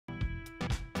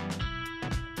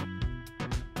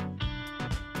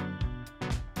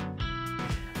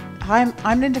Hi,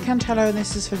 I'm Linda Cantello and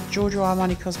this is for Giorgio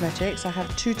Armani Cosmetics. I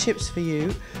have 2 tips for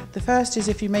you. The first is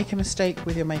if you make a mistake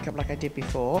with your makeup like I did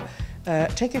before,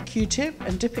 take a Q-tip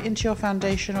and dip it into your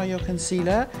foundation or your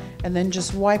concealer and then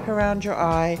just wipe around your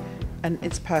eye and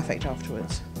it's perfect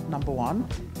afterwards. Number 1.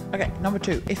 Okay, number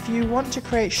 2, if you want to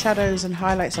create shadows and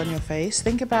highlights on your face,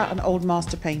 think about an old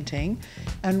master painting.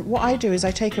 And what I do is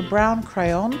I take a brown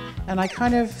crayon and I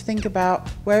kind of think about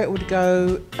where it would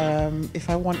go if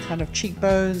I want kind of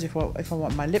cheekbones, if I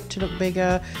want my lip to look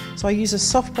bigger. So I use a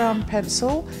soft brown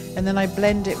pencil and then I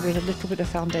blend it with a little bit of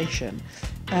foundation.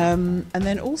 And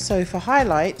then also for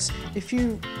highlights, if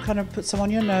you kind of put some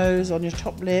on your nose, on your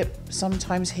top lip,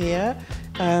 sometimes here,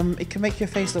 it can make your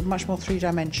face look much more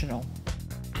 3-dimensional.